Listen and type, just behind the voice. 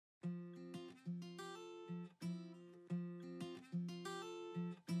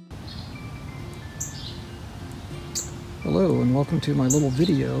Hello and welcome to my little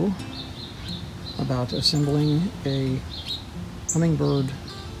video about assembling a hummingbird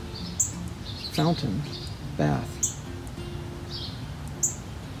fountain bath.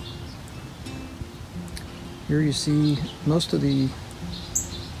 Here you see most of the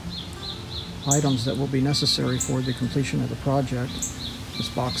items that will be necessary for the completion of the project. This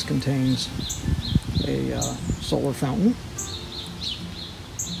box contains a solar fountain.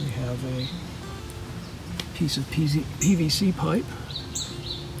 We have a piece of PVC pipe,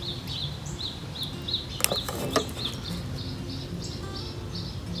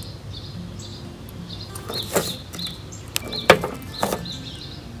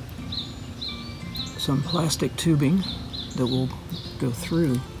 some plastic tubing that will go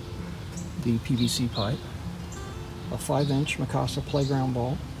through the PVC pipe, a 5-inch Mikasa playground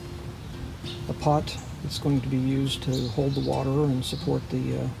ball, a pot that's going to be used to hold the water and support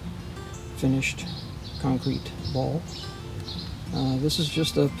the finished concrete ball. This is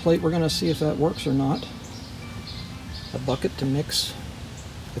just a plate. We're going to see if that works or not. A bucket to mix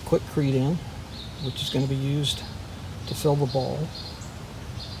the Quickcrete in, which is going to be used to fill the ball.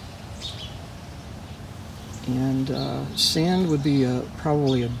 And sand would be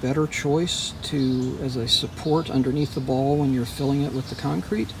probably a better choice as a support underneath the ball when you're filling it with the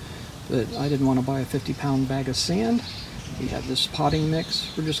concrete. But I didn't want to buy a 50-pound bag of sand. We have this potting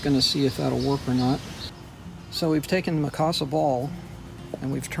mix. We're just going to see if that'll work or not. So we've taken the Mikasa ball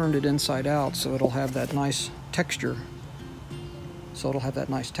and we've turned it inside out so it'll have that nice texture.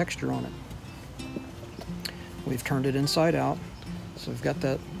 On it. We've turned it inside out. So we've got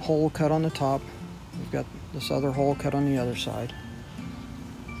that hole cut on the top. We've got this other hole cut on the other side.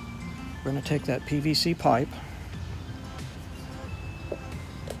 We're going to take that PVC pipe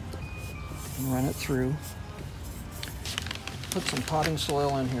and run it through. Put some potting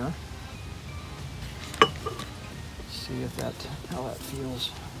soil in here. See if how that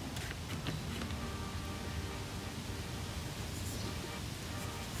feels.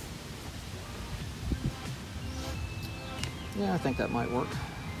 Yeah, I think that might work.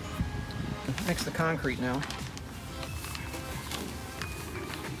 Mix the concrete now.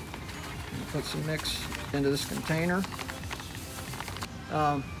 Put some mix into this container.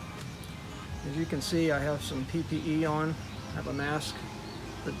 As you can see, I have some PPE on. I have a mask.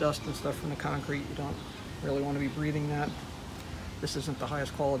 The dust and stuff from the concrete, you don't really want to be breathing that. This isn't the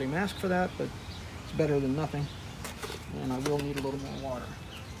highest quality mask for that, but it's better than nothing. And I will need a little more water.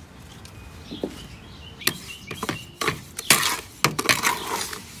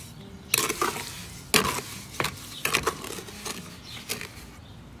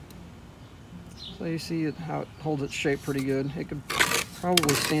 So you see how it holds its shape pretty good. It could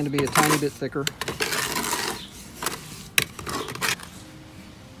probably stand to be a tiny bit thicker.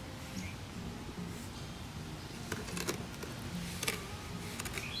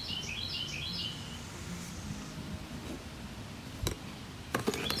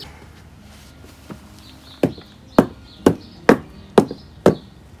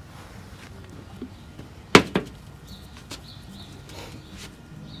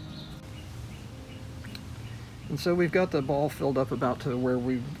 And so we've got the ball filled up about to where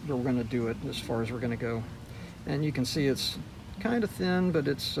we're going to do it, as far as we're going to go. And you can see it's kind of thin, but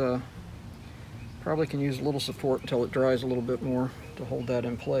it's probably can use a little support until it dries a little bit more to hold that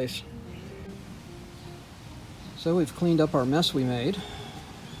in place. So we've cleaned up our mess we made.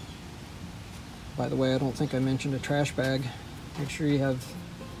 By the way, I don't think I mentioned a trash bag. Make sure you have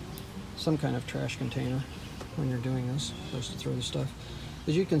some kind of trash container when you're doing this, place to throw the stuff.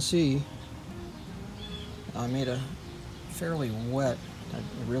 As you can see, I made a fairly wet, it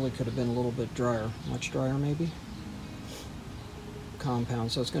really could have been a little bit drier, much drier maybe,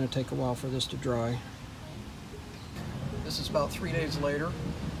 compound, so it's going to take a while for this to dry. This is about 3 days later.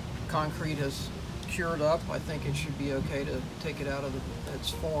 Concrete has cured up. I think it should be okay to take it out of its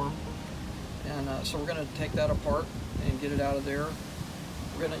form. And so we're going to take that apart and get it out of there.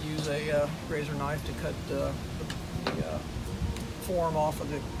 We're going to use a razor knife to cut the form off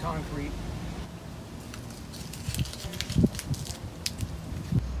of the concrete.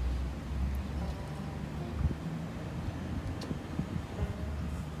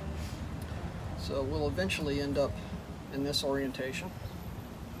 So we'll eventually end up in this orientation.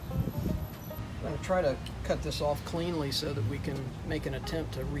 I'm going to try to cut this off cleanly so that we can make an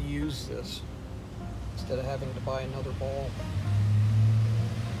attempt to reuse this instead of having to buy another ball.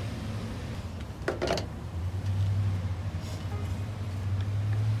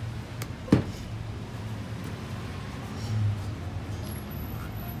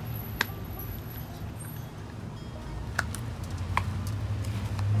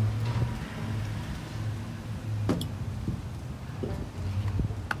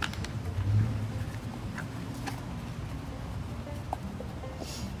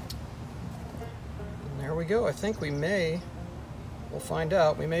 we go. I think we'll find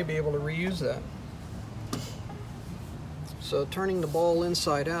out, we may be able to reuse that. So turning the ball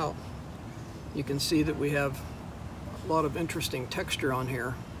inside out, you can see that we have a lot of interesting texture on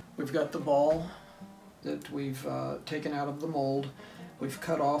here. We've got the ball that we've taken out of the mold. We've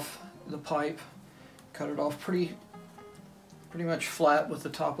cut off the pipe, cut it off pretty much flat with the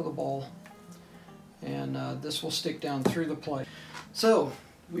top of the ball, and this will stick down through the plate. So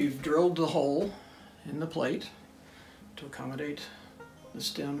we've drilled the hole in the plate to accommodate the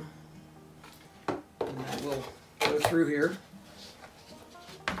stem, and that will go through here.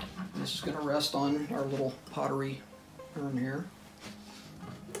 This is going to rest on our little pottery urn here.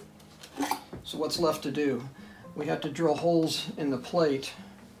 So what's left to do? We have to drill holes in the plate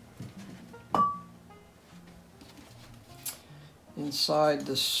inside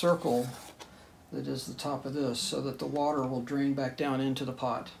the circle that is the top of this, so that the water will drain back down into the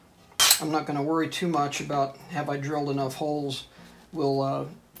pot. I'm not going to worry too much about have I drilled enough holes. We'll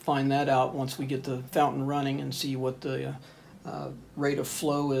find that out once we get the fountain running and see what the rate of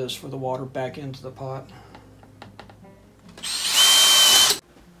flow is for the water back into the pot.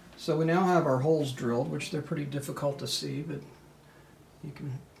 So we now have our holes drilled, which they're pretty difficult to see, but you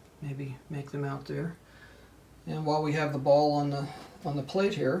can maybe make them out there. And while we have the ball on the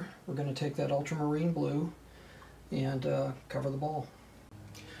plate here, we're going to take that ultramarine blue and cover the ball.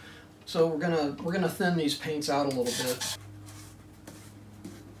 So we're gonna thin these paints out a little bit.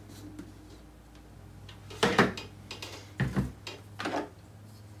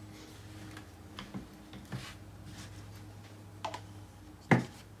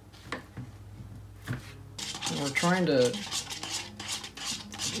 We're trying to,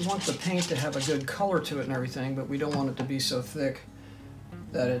 we want the paint to have a good color to it and everything, but we don't want it to be so thick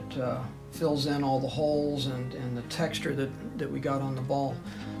that it fills in all the holes and the texture that we got on the ball.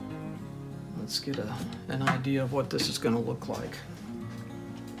 Let's get an idea of what this is going to look like.